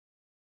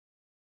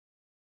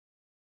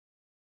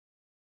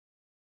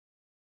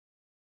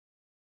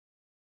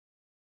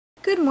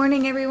Good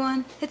morning,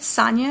 everyone. It's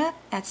Sonya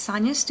at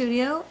Sonya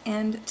Studio,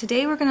 and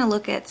today we're going to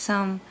look at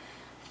some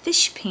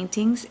fish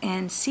paintings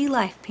and sea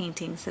life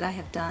paintings that I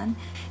have done.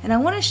 And I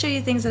want to show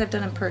you things that I've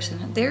done in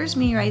person. There's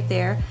me right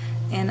there,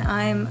 and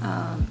I'm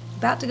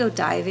about to go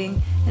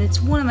diving, and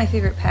it's one of my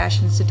favorite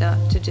passions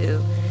to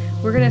do.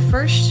 We're going to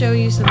first show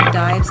you some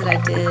dives that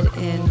I did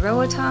in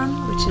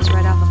Roatan, which is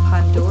right off of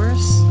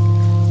Honduras,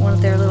 one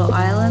of their little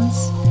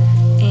islands.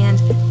 And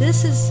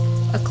this is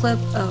a clip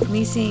of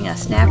me seeing a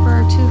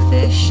snapper or two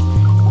fish,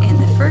 and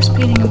the first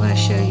painting I'm going to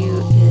show you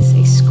is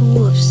a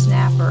school of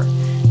snapper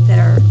that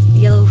are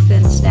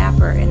yellowfin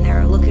snapper, and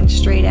they're looking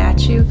straight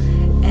at you.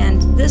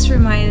 And this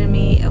reminded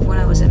me of when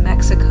I was in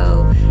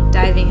Mexico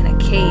diving in a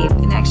cave,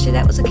 and actually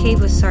that was a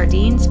cave with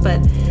sardines, but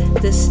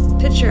this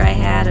picture I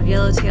had of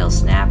yellowtail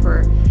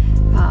snapper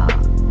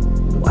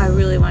I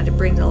really wanted to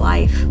bring to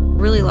life.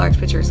 Really large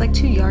picture, it's like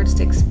 2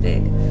 yardsticks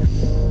big.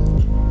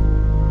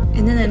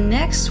 And then the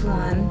next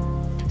one,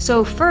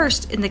 so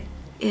first, in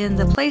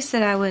the place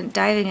that I went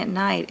diving at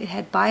night, it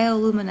had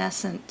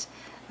bioluminescent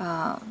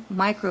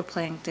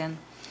microplankton,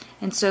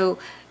 and so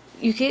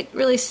you can't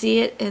really see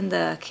it in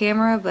the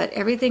camera, but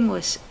everything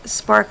was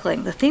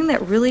sparkling. The thing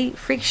that really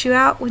freaks you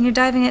out when you're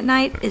diving at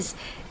night is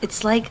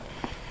it's like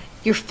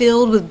you're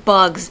filled with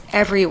bugs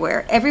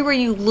everywhere. Everywhere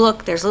you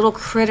look, there's little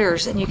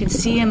critters, and you can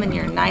see them in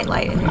your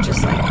nightlight, and they're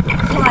just like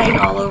flying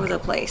all over the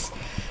place.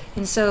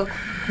 And so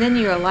then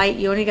you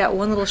only got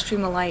one little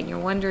stream of light, and you're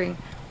wondering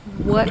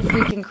what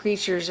freaking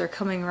creatures are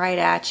coming right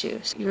at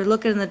you. So you're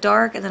looking in the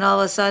dark, and then all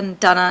of a sudden,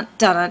 dun-dun,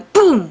 dun-dun,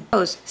 boom!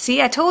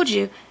 See, I told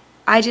you.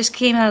 I just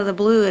came out of the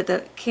blue at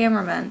the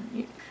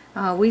cameraman.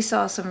 We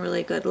saw some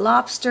really good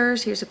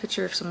lobsters. Here's a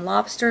picture of some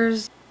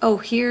lobsters. Oh,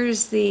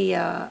 here's the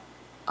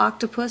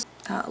octopus.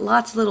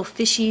 Lots of little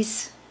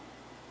fishies.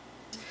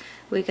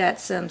 We got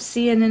some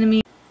sea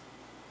anemone.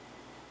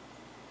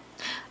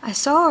 I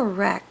saw a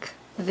wreck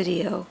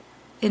video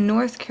in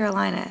North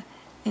Carolina,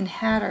 in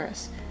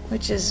Hatteras,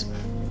 which is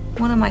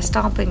one of my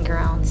stomping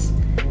grounds,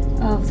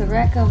 of the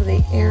wreck of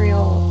the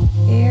Aeolus,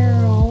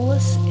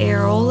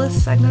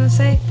 I'm going to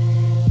say,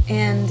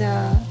 and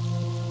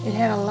it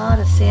had a lot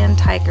of sand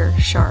tiger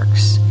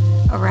sharks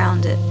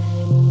around it.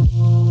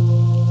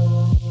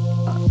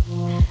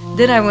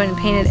 Then I went and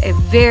painted a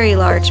very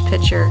large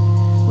picture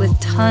with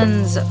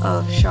tons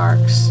of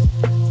sharks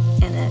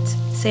in it.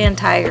 Sand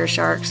tiger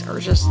sharks are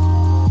just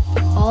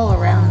all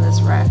around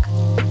this wreck.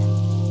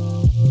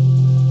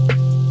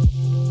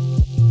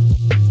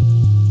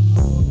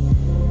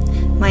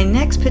 My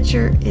next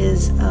picture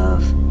is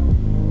of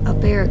a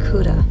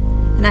barracuda,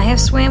 and I have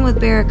swam with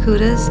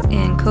barracudas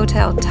in Koh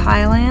Tao,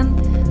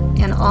 Thailand,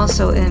 and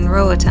also in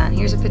Roatan.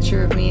 Here's a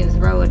picture of me with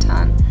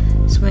Roatan,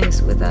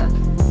 swings with a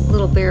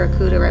little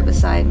barracuda right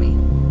beside me.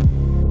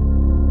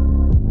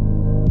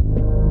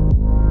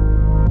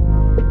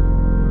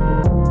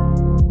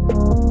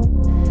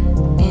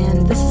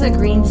 And this is a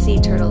green sea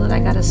turtle that I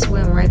got to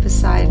swim right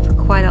beside for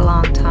quite a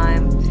long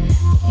time,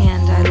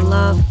 and I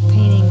love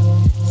painting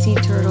sea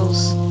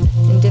turtles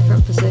in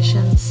different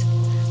positions.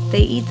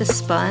 They eat the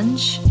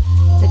sponge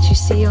that you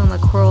see on the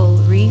coral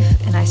reef,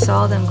 and I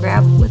saw them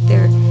grab with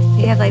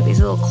they have like these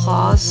little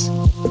claws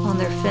on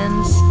their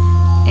fins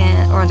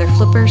or on their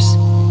flippers,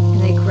 and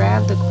they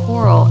grab the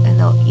coral and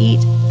they'll eat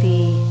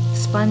the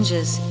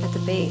sponges at the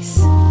base.